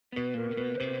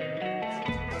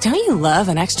Don't you love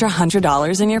an extra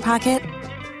 $100 in your pocket?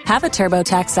 Have a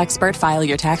TurboTax expert file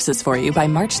your taxes for you by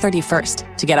March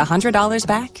 31st to get $100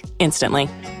 back instantly.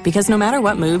 Because no matter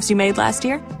what moves you made last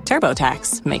year,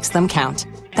 TurboTax makes them count.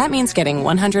 That means getting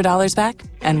 $100 back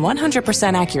and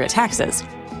 100% accurate taxes,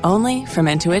 only from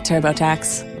Intuit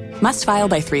TurboTax. Must file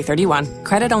by 3/31.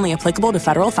 Credit only applicable to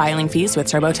federal filing fees with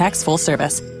TurboTax full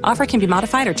service. Offer can be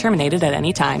modified or terminated at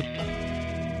any time.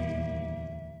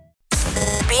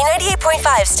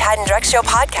 B98.5's Tad and Drex Show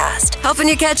podcast, helping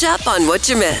you catch up on what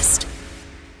you missed.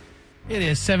 It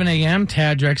is 7 a.m.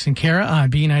 Tad, Drex, and Kara on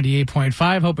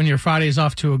B98.5. Hoping your Friday is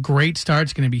off to a great start.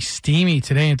 It's going to be steamy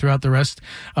today and throughout the rest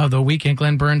of the weekend.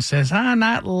 Glenn Burns says,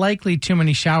 not likely too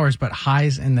many showers, but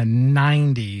highs in the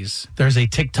 90s. There's a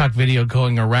TikTok video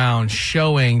going around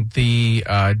showing the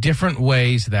different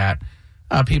ways that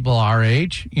people our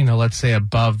age, let's say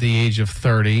above the age of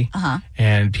 30,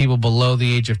 and people below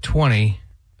the age of 20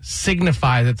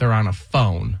 signify that they're on a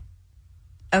phone.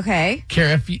 Okay.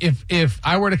 Kara, if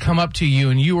I were to come up to you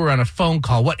and you were on a phone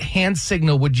call, what hand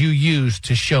signal would you use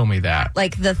to show me that?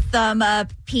 Like the thumb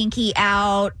up, pinky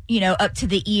out, up to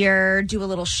the ear, do a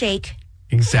little shake.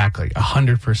 Exactly,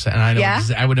 100%. And I know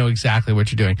I would know exactly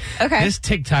what you're doing. Okay. This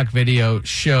TikTok video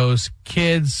shows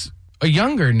kids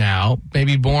younger now,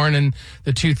 maybe born in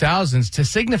the 2000s, to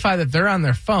signify that they're on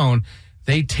their phone.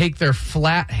 They take their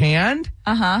flat hand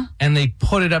and they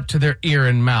put it up to their ear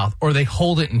and mouth, or they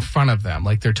hold it in front of them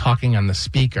like they're talking on the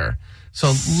speaker. So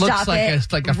it looks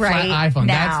like a flat iPhone.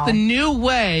 Now. That's the new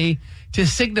way to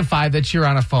signify that you're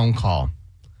on a phone call.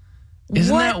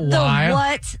 Isn't that wild?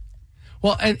 What?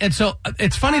 Well, and so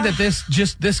it's funny that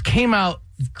this came out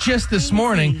just this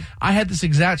morning. I had this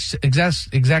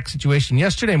exact situation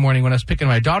yesterday morning when I was picking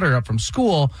my daughter up from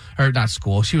school, or not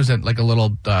school. She was at like a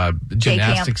little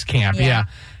gymnastics camp. Yeah.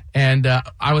 And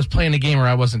I was playing a game where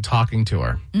I wasn't talking to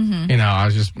her. Mm-hmm. I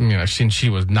was just, she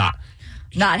was not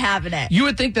having it. You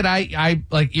would think that I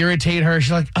like irritate her.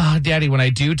 She's like, oh, Daddy, when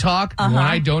I do talk, when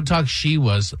I don't talk, she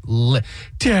was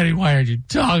Daddy, why aren't you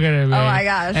talking to me? Oh my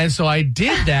gosh. And so I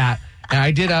did that. And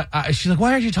I did she's like,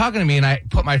 why aren't you talking to me? And I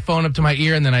put my phone up to my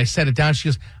ear and then I set it down. She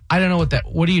goes, I don't know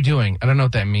what are you doing? I don't know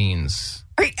what that means.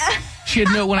 She had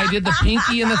when I did the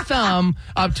pinky and the thumb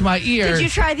up to my ear. Did you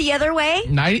try the other way?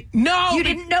 No. You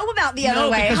didn't know about the other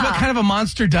way, because what kind of a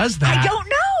monster does that? I don't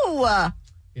know.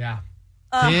 Yeah.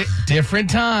 Different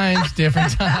times.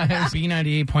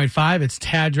 B98.5, it's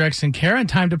Tad, Drex, and Kara.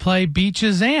 Time to play Beat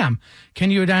Shazam.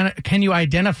 Can you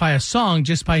identify a song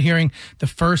just by hearing the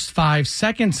first 5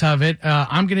 seconds of it?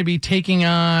 I'm going to be taking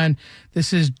on,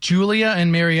 this is Julia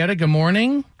and Marietta. Good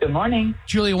morning. Good morning.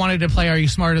 Julia wanted to play Are You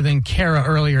Smarter Than Kara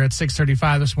earlier at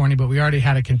 6:35 this morning, but we already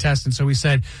had a contestant, so we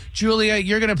said, Julia,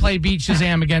 you're going to play Beat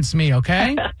Shazam against me,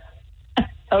 okay?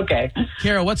 Okay.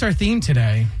 Kara, what's our theme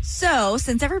today? So,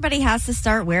 since everybody has to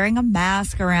start wearing a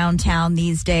mask around town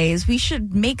these days, we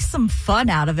should make some fun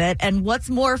out of it. And what's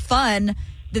more fun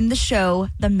than the show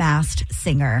The Masked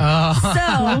Singer?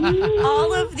 So,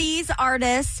 all of these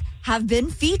artists have been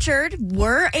featured,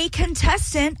 were a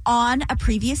contestant on a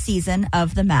previous season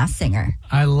of The Masked Singer.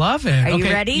 I love it. Are you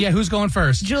ready? Yeah, who's going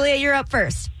first? Julia, you're up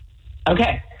first.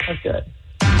 Okay, let's do it.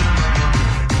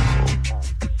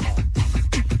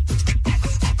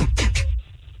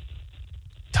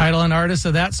 Title and artist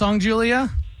of that song, Julia?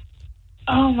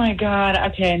 Oh my God.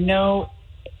 Okay, no,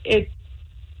 it's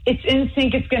in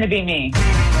sync. It's going to be me.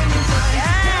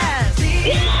 Yes!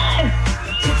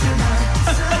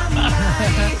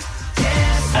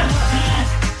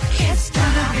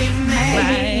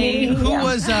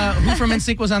 Who from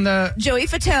NSYNC was on the... Joey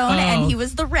Fatone, and he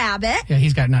was the rabbit. Yeah,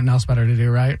 he's got nothing else better to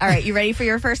do, right? All right, you ready for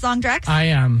your first song, Drex? I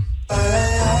am.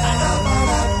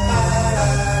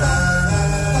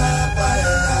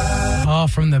 Oh,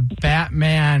 from the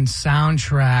Batman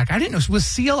soundtrack. I didn't know. Was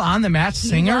Seal on The Masked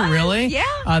Singer? Really?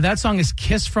 Yeah. That song is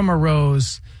Kiss from a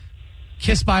Rose.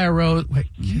 Kiss by a Rose. Wait,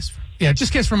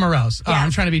 just Kiss from a Rose. Oh,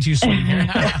 I'm trying to be too sweet here. Seal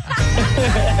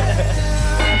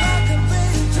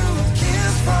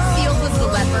was the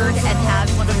leopard and had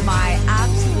one of my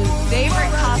absolute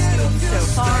favorite costumes so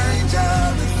far.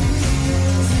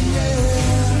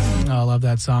 Oh, I love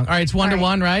that song. All right, it's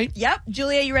 1-1, right? Yep.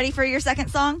 Julia, you ready for your second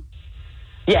song?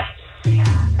 Yes. Oh,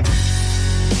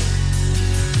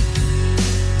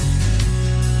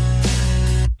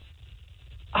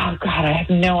 God, I have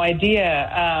no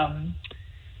idea.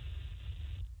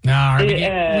 No, we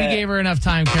gave her enough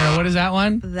time, Kara. What is that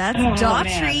one? That's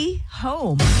Daughtry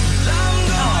Home.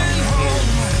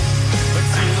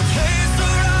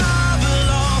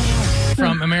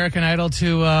 From American Idol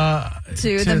to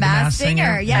the Masked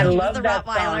Singer. Yeah, I he love was the that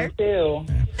Rottweiler song, too.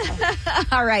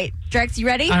 All right. Drex, you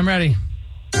ready? I'm ready.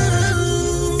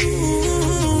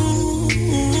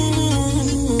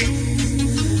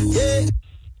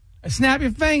 snap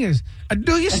your fingers.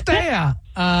 Do you stare?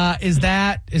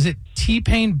 Is it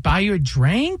T-Pain buy you a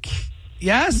drink?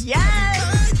 Yes?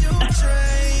 Yes!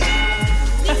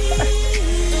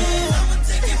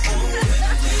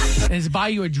 Is buy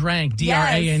you a drink,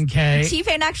 D-R-A-N-K.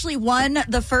 T-Pain actually won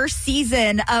the first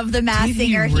season of The Masked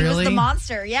Singer. Really? He was the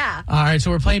monster, yeah. All right, so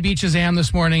we're playing Beat Shazam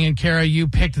this morning, and Kara, you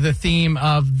picked the theme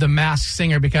of The Masked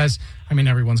Singer because,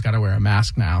 everyone's got to wear a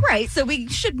mask now. Right, so we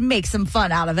should make some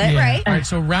fun out of it, right? All right,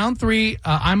 so round 3,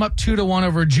 I'm up 2-1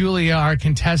 over Julia, our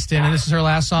contestant, and this is her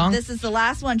last song? This is the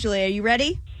last one, Julia. Are you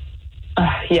ready?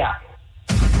 Yeah.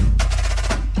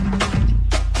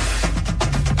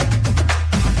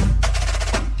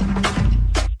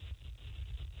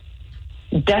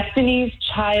 Destiny's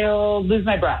Child, Lose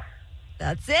My Breath.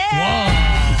 That's it.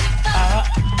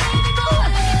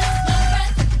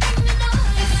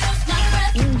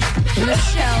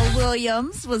 Michelle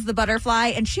Williams was the butterfly,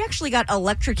 and she actually got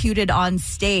electrocuted on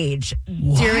stage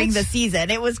during the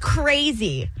season. It was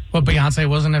crazy. Well, Beyonce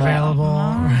wasn't available.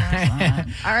 All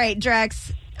right,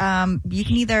 Drex, you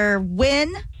can either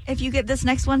win if you get this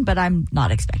next one, but I'm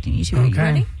not expecting you to. Are you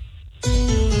ready?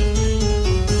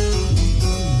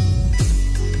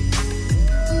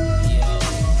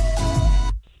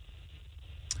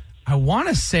 I want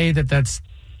to say that's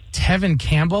Tevin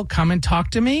Campbell, Come and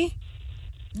Talk to Me.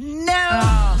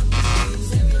 No.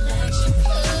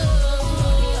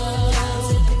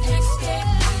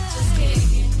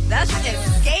 That's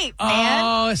Escape, man.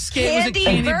 Oh, Escape was a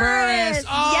Candy Burris.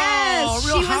 Oh, yes,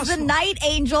 Real she was the night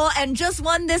angel and just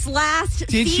won this last season.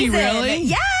 Did she really?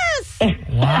 Yes.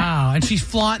 Wow, and she's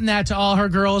flaunting that to all her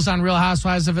girls on Real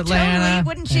Housewives of Atlanta. Totally,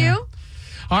 wouldn't you?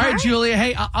 All right, Julia,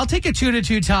 hey, I'll take a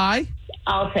 2-2 tie.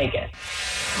 I'll take it.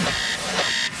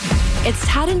 It's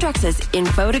Tad and Drex's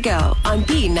Info to Go on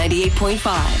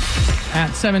B98.5.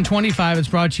 At 7:25, it's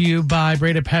brought to you by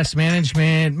Breda Pest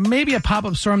Management. Maybe a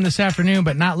pop-up storm this afternoon,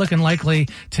 but not looking likely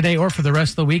today or for the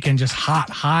rest of the weekend. Just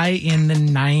hot, high in the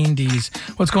 90s.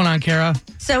 What's going on, Kara?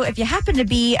 So if you happen to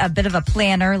be a bit of a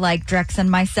planner like Drex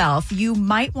and myself, you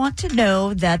might want to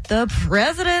know that the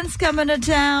president's coming to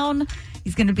town.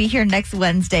 He's going to be here next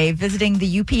Wednesday visiting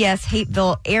the UPS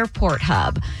Hateville Airport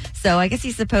Hub. So I guess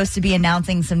he's supposed to be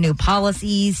announcing some new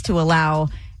policies to allow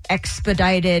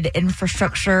expedited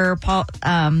infrastructure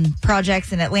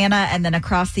projects in Atlanta and then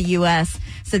across the U.S.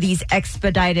 So these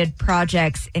expedited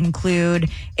projects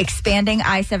include expanding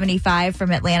I-75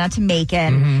 from Atlanta to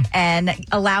Macon and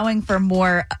allowing for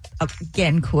more,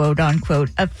 again, quote unquote,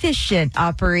 efficient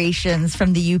operations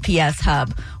from the UPS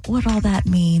hub. What all that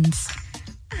means,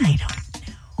 I don't know.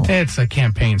 It's a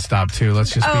campaign stop, too.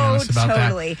 Let's just be honest about that.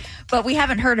 Totally. But we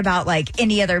haven't heard about,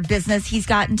 any other business he's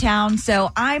got in town.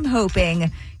 So I'm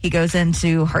hoping he goes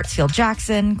into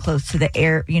Hartsfield-Jackson, close to the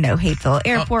Hateville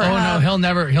Airport. No, he'll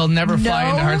never fly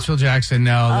into Hartsfield-Jackson.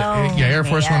 No. Air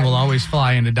Force One will always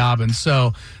fly into Dobbins.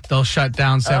 So they'll shut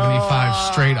down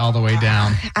 75 straight all the way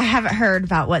down. I haven't heard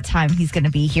about what time he's going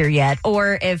to be here yet,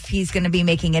 or if he's going to be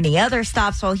making any other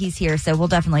stops while he's here. So we'll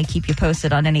definitely keep you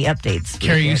posted on any updates.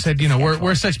 Carrie, you said,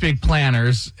 we're such big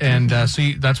planners, and that's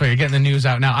why you're getting the news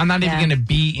out now. I'm not even going to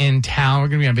be in town. We're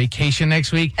going to be on vacation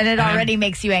next week. And it already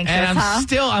makes you anxious,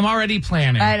 I'm already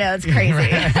planning. I know, it's crazy.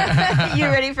 You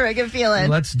ready for a good feeling?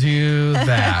 Let's do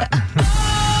that.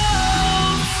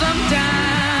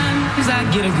 Sometimes I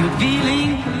get a good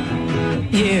feeling.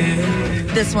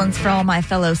 Yeah. This one's for all my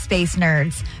fellow space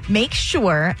nerds. Make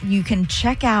sure you can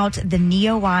check out the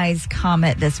Neowise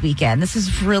Comet this weekend. This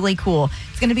is really cool.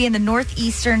 It's going to be in the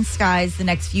northeastern skies the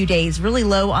next few days, really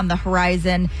low on the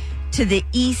horizon to the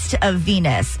east of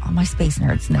Venus. All my space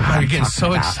nerds know what I'm You're getting talking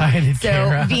so about. excited, So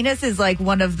Kara. Venus is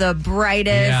one of the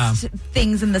brightest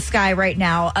things in the sky right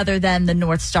now, other than the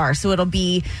North Star. So it'll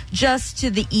be just to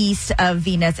the east of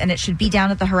Venus, and it should be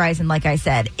down at the horizon, like I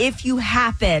said. If you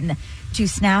happen to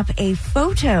snap a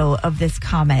photo of this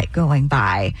comet going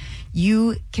by,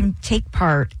 you can take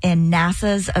part in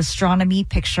NASA's Astronomy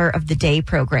Picture of the Day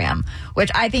program,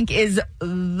 which I think is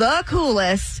the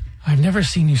coolest. I've never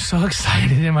seen you so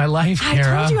excited in my life,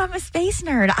 Kara. I told you I'm a space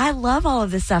nerd. I love all of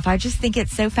this stuff. I just think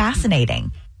it's so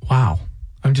fascinating. Wow.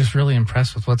 I'm just really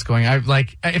impressed with what's going on.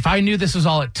 If I knew this was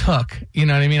all it took, you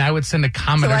know what I mean? I would send a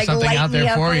comment or something out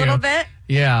there for you. A little bit?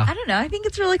 Yeah. I don't know. I think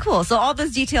it's really cool. So all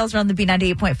those details are on the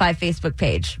B98.5 Facebook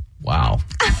page. Wow.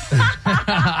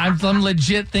 I'm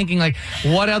legit thinking,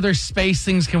 what other space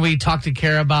things can we talk to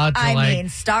Kara about?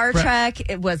 Star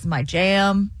Trek, it was my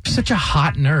jam. Such a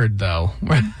hot nerd, though.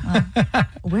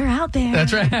 We're out there.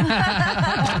 That's right.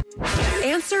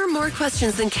 Answer more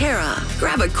questions than Kara.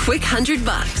 Grab a quick $100.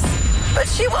 But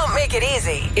she won't make it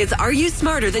easy. It's Are You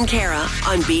Smarter Than Kara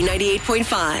on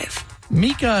B98.5.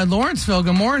 Mika in Lawrenceville,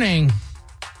 good morning.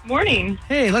 Morning.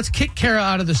 Hey, let's kick Kara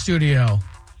out of the studio.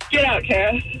 Get out,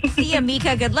 Kara. See ya,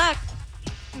 Mika. Good luck.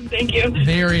 Thank you.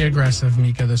 Very aggressive,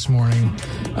 Mika, this morning.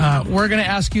 We're going to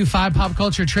ask you 5 pop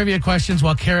culture trivia questions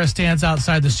while Kara stands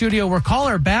outside the studio. We'll call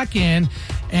her back in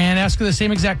and ask her the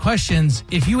same exact questions.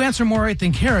 If you answer more right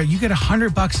than Kara, you get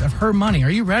 $100 of her money. Are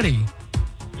you ready?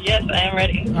 Yes, I am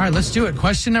ready. All right, let's do it.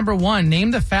 Question number 1.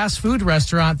 Name the fast food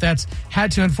restaurant that's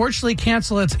had to unfortunately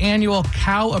cancel its annual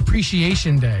Cow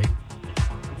Appreciation Day.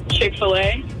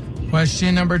 Chick-fil-A.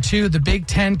 Question number 2. The Big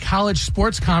Ten College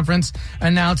Sports Conference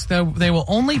announced that they will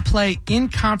only play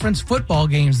in-conference football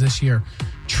games this year.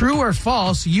 True or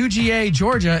false, UGA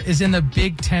Georgia is in the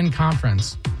Big Ten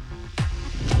Conference?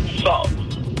 False.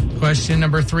 Question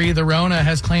number 3. The Rona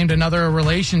has claimed another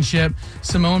relationship.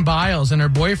 Simone Biles and her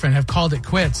boyfriend have called it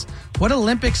quits. What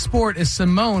Olympic sport is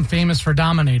Simone famous for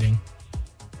dominating?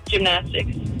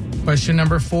 Gymnastics. Question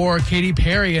number 4. Katy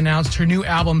Perry announced her new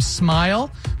album,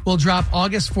 Smile, will drop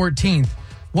August 14th.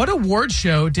 What award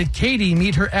show did Katy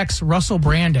meet her ex, Russell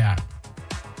Brand, at?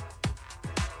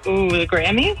 Ooh, the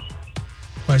Grammys?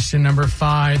 Question number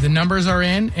 5. The numbers are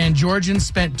in, and Georgians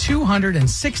spent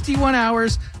 261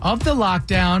 hours of the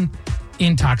lockdown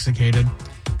intoxicated.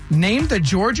 Name the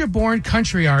Georgia-born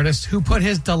country artist who put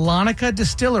his Dahlonega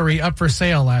distillery up for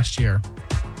sale last year.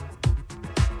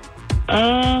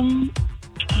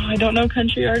 I don't know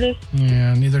country artists.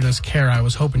 Yeah, neither does Kara. I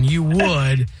was hoping you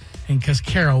would, and because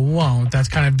Kara won't, that's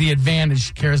kind of the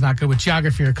advantage. Kara's not good with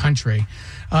geography or country.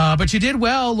 But you did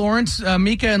well,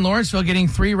 Mika and Lawrenceville getting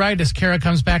 3 right as Kara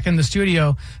comes back in the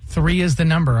studio. 3 is the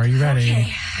number. Are you ready?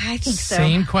 Okay, I think so.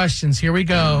 Same questions. Here we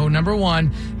go. Number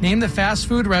 1, name the fast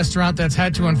food restaurant that's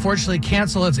had to unfortunately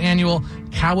cancel its annual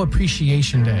Cow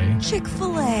Appreciation Day.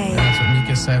 Chick-fil-A. That's what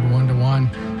Mika said,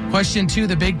 1-1. Question 2,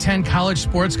 the Big Ten College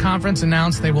Sports Conference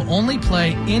announced they will only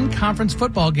play in-conference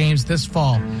football games this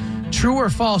fall. True or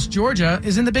false, Georgia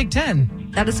is in the Big Ten?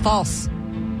 That is false.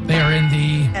 They are in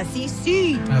the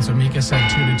SEC. That's what Mika said,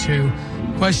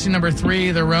 2-2. Question number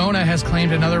 3, the Rona has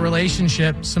claimed another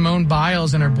relationship. Simone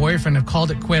Biles and her boyfriend have called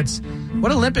it quits.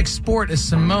 What Olympic sport is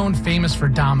Simone famous for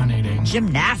dominating?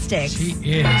 Gymnastics. She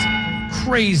is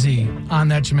crazy on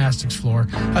that gymnastics floor.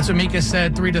 That's what Mika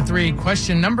said, 3-3.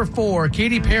 Question number 4,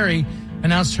 Katy Perry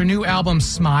announced her new album,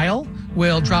 Smile,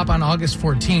 will drop on August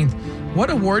 14th. What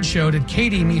award show did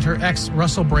Katy meet her ex,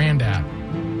 Russell Brand, at?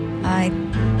 I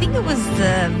think it was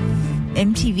the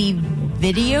MTV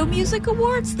Video Music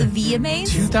Awards, the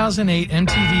VMAs. 2008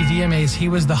 MTV VMAs. He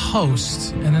was the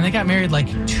host, and then they got married like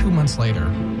 2 months later.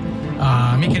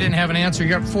 Mika didn't have an answer.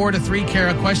 You're up 4-3,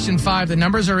 Kara. Question 5. The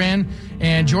numbers are in,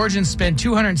 and Georgians spent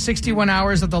 261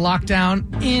 hours of the lockdown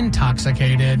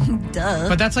intoxicated. Duh.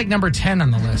 But that's like number 10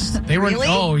 on the list. They were. Really?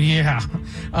 Oh, yeah.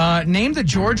 Name the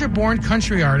Georgia-born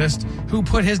country artist who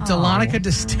put his Dahlonega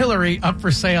distillery up for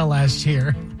sale last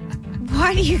year.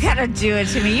 Why do you gotta do it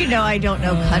to me? You know I don't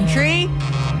know country.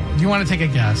 Do you want to take a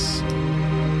guess?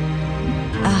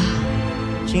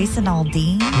 Jason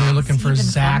Aldean. We're looking for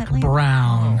Stephen Zach Flatley?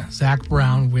 Brown. Zach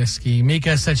Brown whiskey.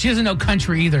 Mika said she doesn't know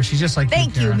country either. She's just like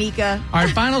Thank you, Kara. Mika. All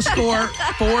right, final score,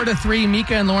 4-3.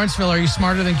 Mika and Lawrenceville. Are you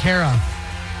smarter than Kara?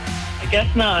 I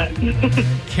guess not.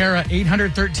 Kara,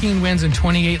 813 wins and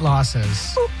 28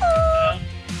 losses.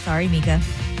 Sorry, Mika.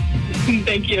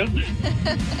 Thank you.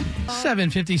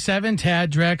 7:57,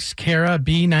 Tad, Drex, Kara,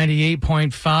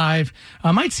 B98.5.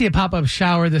 Might see a pop-up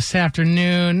shower this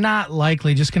afternoon. Not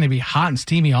likely. Just going to be hot and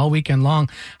steamy all weekend long.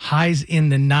 Highs in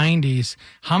the 90s.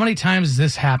 How many times does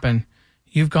this happen?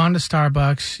 You've gone to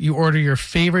Starbucks. You order your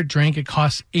favorite drink. It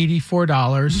costs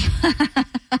 $84.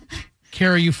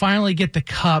 Kara, you finally get the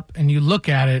cup and you look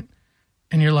at it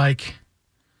and you're like,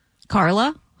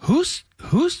 Carla? Who's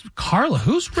Carla?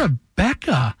 Who's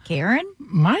Rebecca? Karen?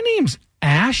 My name's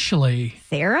Ashley.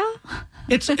 Sarah?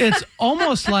 It's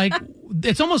almost like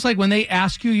when they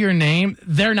ask you your name,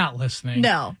 they're not listening.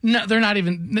 No, they're not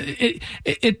even.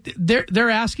 They're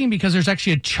asking because there's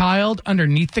actually a child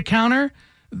underneath the counter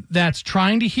that's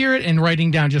trying to hear it and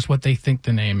writing down just what they think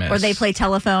the name is. Or they play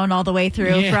telephone all the way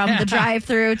through from the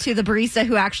drive-through to the barista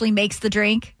who actually makes the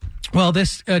drink. Well,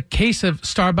 this case of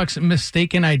Starbucks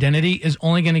mistaken identity is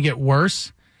only going to get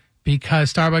worse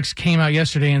because Starbucks came out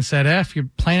yesterday and said, if you're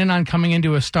planning on coming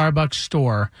into a Starbucks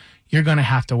store, you're going to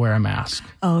have to wear a mask.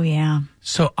 Oh, yeah.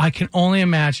 So I can only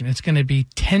imagine it's going to be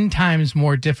 10 times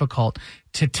more difficult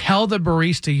to tell the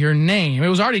barista your name. It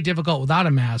was already difficult without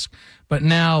a mask, but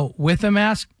now with a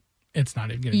mask, it's not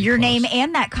even going to be your close. name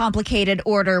and that complicated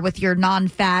order with your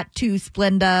non-fat 2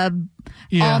 Splenda,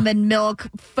 almond milk,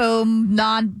 foam,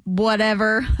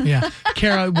 non-whatever. Yeah.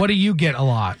 Kara, what do you get a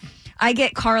lot? I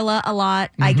get Carla a lot.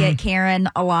 I get Karen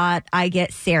a lot. I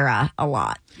get Sarah a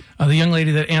lot. The young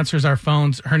lady that answers our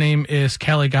phones, her name is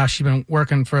Kelly. Gosh, she's been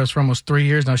working for us for almost 3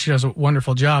 years now. She does a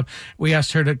wonderful job. We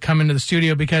asked her to come into the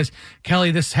studio because, Kelly,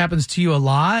 this happens to you a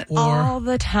lot? Or all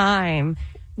the time.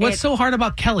 What's so hard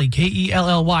about Kelly? Kelly.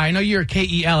 I know you're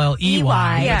Kelley,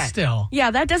 but still. Yeah,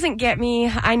 that doesn't get me.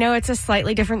 I know it's a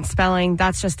slightly different spelling.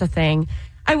 That's just a thing.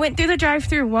 I went through the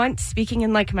drive-thru once speaking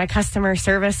in like my customer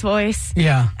service voice.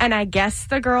 Yeah. And I guess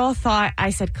the girl thought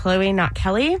I said Chloe, not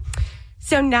Kelly.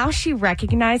 So now she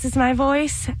recognizes my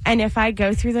voice. And if I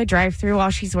go through the drive-thru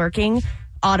while she's working,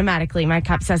 automatically my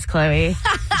cup says Chloe.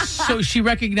 So she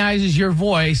recognizes your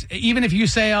voice. Even if you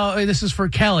say, oh, this is for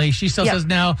Kelly, she still says,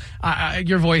 no,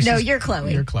 your voice No, is... you're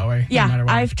Chloe. You're Chloe. Yeah, no matter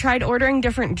what. I've tried ordering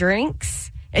different drinks.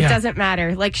 It doesn't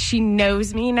matter. Like, she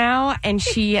knows me now, and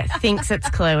she thinks it's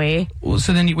Chloe. Well,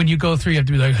 so then when you go through, you have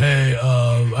to be like, hey,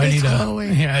 I need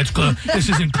Chloe. Yeah, it's Chloe. This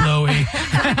isn't Chloe.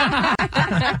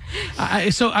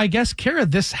 So I guess, Kara,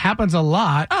 this happens a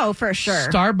lot. Oh, for sure.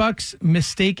 Starbucks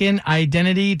mistaken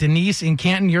identity. Denise in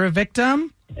Canton, you're a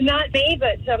victim? Not me,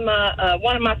 but some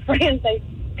one of my friends, they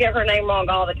get her name wrong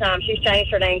all the time. She's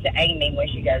changed her name to Amy when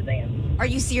she goes in. Are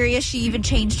you serious? She even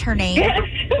changed her name? Yes.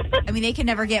 I mean, they can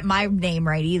never get my name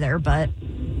right either, but...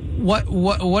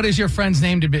 What is your friend's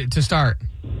name to start?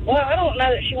 Well, I don't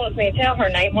know that she wants me to tell her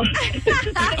name. Okay.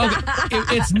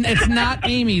 It's not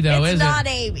Amy, though, is it? It's not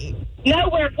Amy.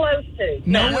 Nowhere close to.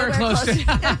 Nowhere close to.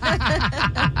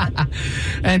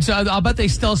 And so I'll bet they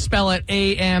still spell it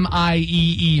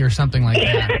Amiee or something like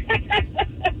that.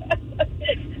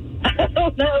 I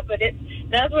don't know, but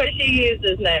that's what she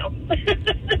uses now.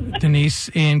 Denise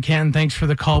in Canton, thanks for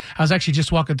the call. I was actually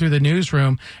just walking through the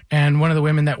newsroom, and one of the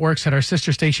women that works at our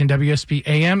sister station, WSB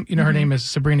AM, you know, her name is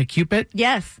Sabrina Cupid.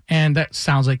 Yes. And that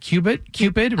sounds like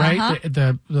Cupid, right?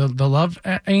 Uh-huh. The love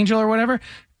angel or whatever.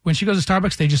 When she goes to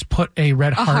Starbucks, they just put a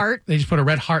red heart. They just put a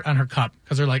red heart on her cup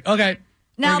because they're like, okay.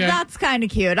 Now, that's kind of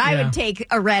cute. I would take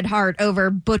a red heart over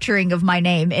butchering of my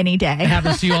name any day. It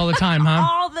happens to you all the time, huh?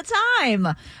 All the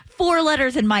time. 4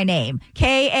 letters in my name.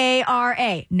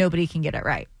 Kara. Nobody can get it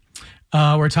right.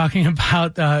 We're talking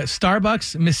about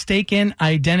Starbucks mistaken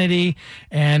identity.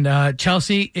 And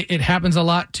Chelsea, it happens a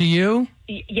lot to you?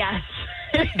 Yes.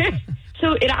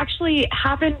 So it actually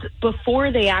happened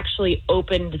before they actually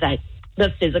opened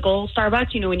the physical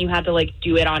Starbucks, you know, when you had to like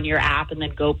do it on your app and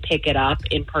then go pick it up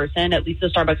in person. At least the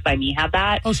Starbucks by me had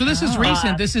that. Oh, so this is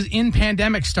recent. This is in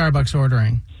pandemic Starbucks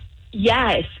ordering.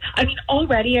 Yes. I mean,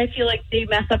 already I feel like they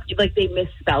mess up, like they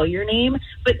misspell your name.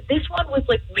 But this one was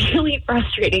like really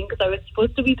frustrating because I was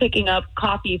supposed to be picking up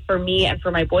coffee for me and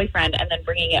for my boyfriend and then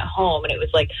bringing it home. And it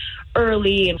was like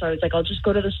early. And so I was like, I'll just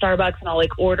go to the Starbucks and I'll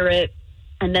like order it.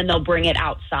 And then they'll bring it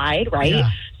outside, right?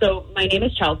 Yeah. So my name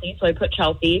is Chelsea, so I put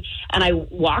Chelsea, and I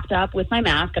walked up with my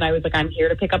mask, and I was like, I'm here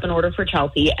to pick up an order for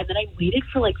Chelsea. And then I waited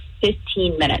for like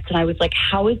 15 minutes, and I was like,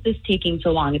 how is this taking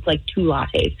so long? It's like 2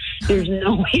 lattes. There's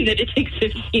no way that it takes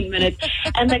 15 minutes.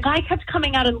 And the guy kept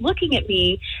coming out and looking at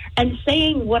me and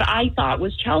saying what I thought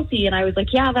was Chelsea, and I was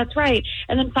like, yeah, that's right.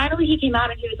 And then finally he came out,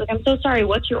 and he was like, I'm so sorry,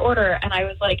 what's your order? And I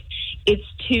was like, it's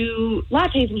 2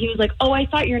 lattes. And he was like, oh, I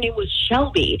thought your name was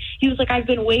Shelby. He was like, I've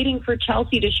been waiting for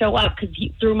Chelsea to show up because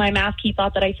through my mask he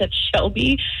thought that I said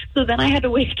Shelby. So then I had to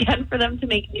wait again for them to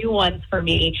make new ones for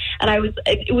me. And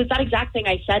it was that exact thing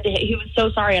I said to him. He was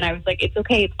so sorry. And I was like, it's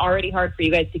okay. It's already hard for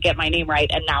you guys to get my name right.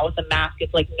 And now with the mask,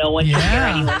 it's like no one can hear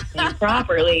anyone's name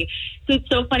properly. So it's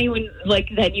so funny when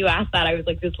then you asked that. I was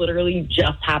like, this literally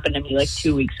just happened to me like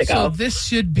 2 weeks ago. So this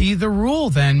should be the rule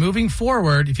then moving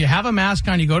forward. If you have a mask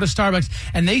on, you go to Starbucks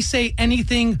and they say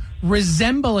anything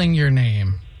resembling your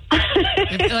name.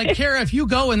 Like, Kara, if you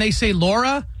go and they say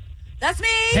Laura, that's me.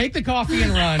 Take the coffee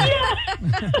and run.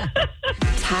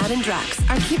 Tad and Drex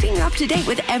are keeping you up to date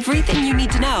with everything you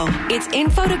need to know. It's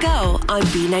Info to Go on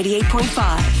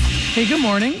B98.5. Hey, good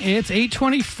morning. It's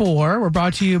 8:24. We're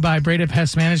brought to you by Breda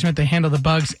Pest Management. They handle the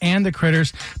bugs and the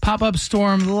critters. Pop-up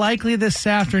storm likely this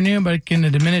afternoon, but going to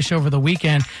diminish over the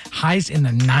weekend. Highs in the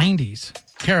 90s.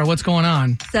 Kara, what's going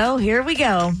on? So here we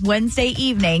go. Wednesday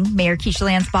evening, Mayor Keisha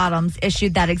Lance Bottoms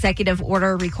issued that executive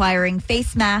order requiring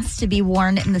face masks to be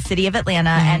worn in the city of Atlanta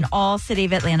and all city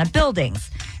of Atlanta buildings.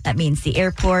 That means the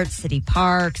airport, city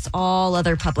parks, all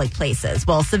other public places.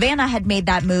 Well, Savannah had made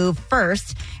that move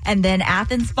first, and then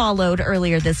Athens followed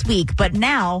earlier this week. But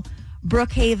now,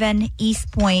 Brookhaven,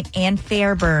 East Point, and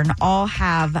Fairburn all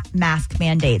have mask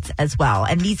mandates as well.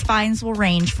 And these fines will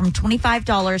range from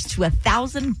 $25 to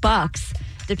 $1,000,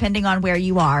 depending on where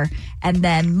you are. And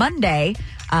then Monday,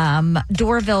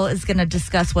 Doraville is going to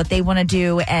discuss what they want to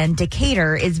do, and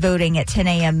Decatur is voting at 10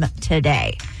 a.m.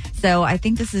 today. So I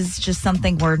think this is just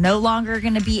something we're no longer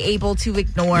going to be able to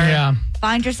ignore. Yeah.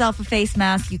 Find yourself a face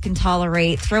mask you can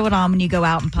tolerate. Throw it on when you go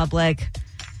out in public.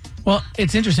 Well,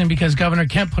 it's interesting because Governor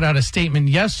Kemp put out a statement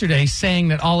yesterday saying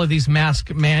that all of these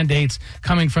mask mandates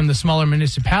coming from the smaller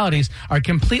municipalities are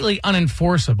completely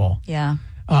unenforceable. Yeah.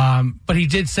 But he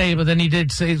did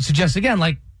suggest again,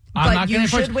 like, I'm not going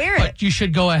to enforce it, but you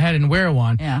should go ahead and wear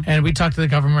one. Yeah. And we talked to the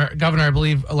governor, I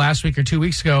believe, last week or 2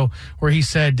 weeks ago, where he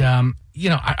said,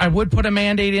 I would put a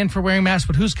mandate in for wearing masks,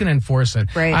 but who's going to enforce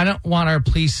it? Right. I don't want our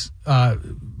police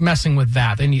messing with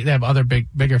that. They have other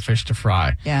bigger fish to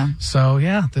fry. Yeah. So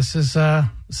yeah, this is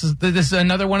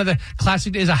another one of the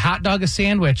classic days. A hot dog, a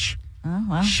sandwich. Oh,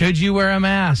 well. Should you wear a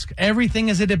mask? Everything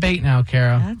is a debate now,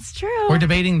 Kara. That's true. We're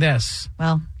debating this.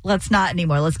 Well, let's not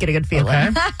anymore. Let's get a good feeling.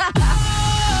 Okay.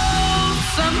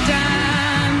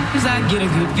 Sometimes I get a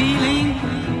good feeling.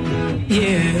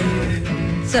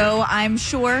 Yeah. So I'm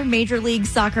sure Major League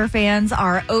Soccer fans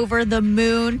are over the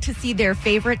moon to see their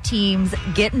favorite teams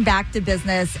getting back to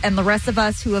business, and the rest of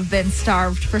us who have been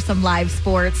starved for some live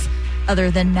sports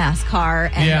other than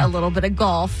NASCAR and a little bit of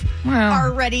golf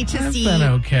are ready to see. Been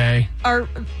okay.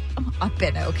 I've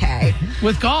been okay.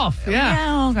 With golf,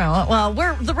 yeah. Okay. Well,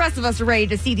 the rest of us are ready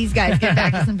to see these guys get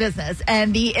back to some business.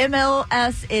 And the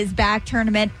MLS is Back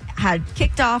tournament had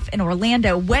kicked off in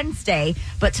Orlando Wednesday,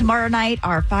 but tomorrow night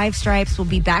our Five Stripes will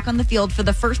be back on the field for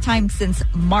the first time since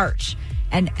March.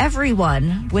 And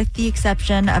everyone, with the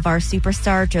exception of our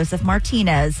superstar Joseph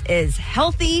Martinez, is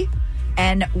healthy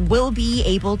and will be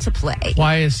able to play.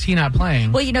 Why is he not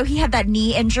playing? Well, he had that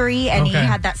knee injury and he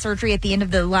had that surgery at the end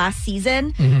of the last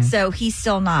season. Mm-hmm. So he's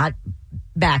still not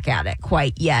back at it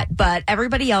quite yet. But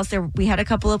everybody else, we had a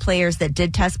couple of players that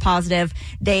did test positive.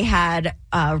 They had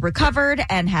recovered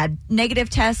and had negative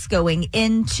tests going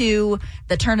into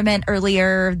the tournament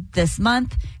earlier this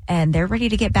month. And they're ready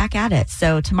to get back at it.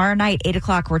 So tomorrow night, 8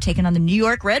 o'clock, we're taking on the New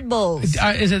York Red Bulls.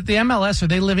 Is it the MLS? Are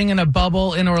they living in a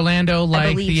bubble in Orlando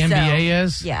like the NBA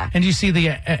is? Yeah. And you see the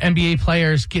NBA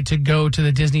players get to go to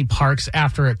the Disney parks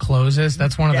after it closes?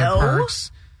 That's one of their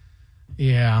perks.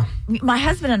 Yeah. My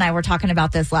husband and I were talking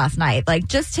about this last night. Like,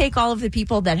 just take all of the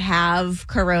people that have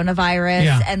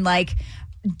coronavirus and, like,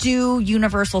 do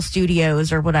Universal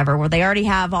Studios or whatever, where they already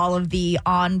have all of the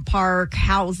on-park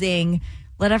housing.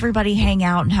 Let everybody hang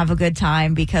out and have a good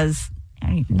time because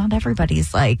not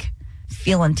everybody's like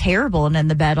feeling terrible and in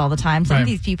the bed all the time. Some of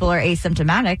these people are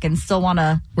asymptomatic and still want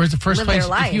to. Where's the first place?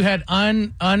 If you had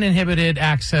uninhibited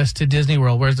access to Disney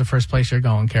World, where's the first place you're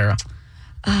going, Kara?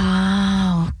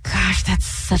 Oh, gosh, that's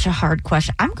such a hard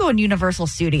question. I'm going Universal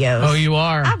Studios. Oh, you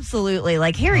are? Absolutely.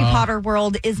 Like, Harry Potter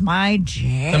World is my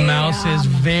jam. The mouse is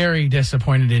very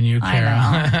disappointed in you,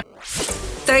 Kara.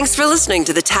 Thanks for listening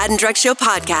to the Tad and Drex Show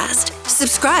podcast.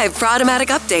 Subscribe for automatic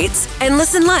updates and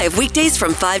listen live weekdays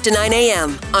from 5 to 9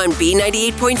 a.m. on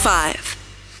B98.5.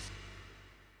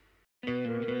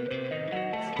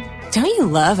 Don't you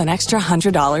love an extra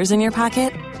 $100 in your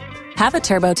pocket? Have a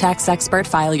TurboTax expert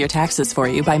file your taxes for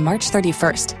you by March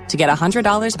 31st to get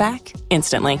 $100 back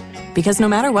instantly. Because no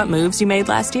matter what moves you made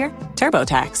last year,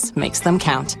 TurboTax makes them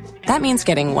count. That means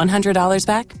getting $100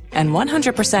 back and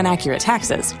 100% accurate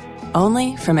taxes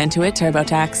only from Intuit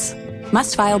TurboTax.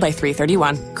 Must file by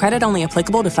 3/31. Credit only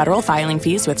applicable to federal filing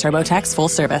fees with TurboTax full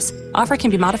service. Offer can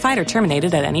be modified or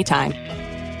terminated at any time.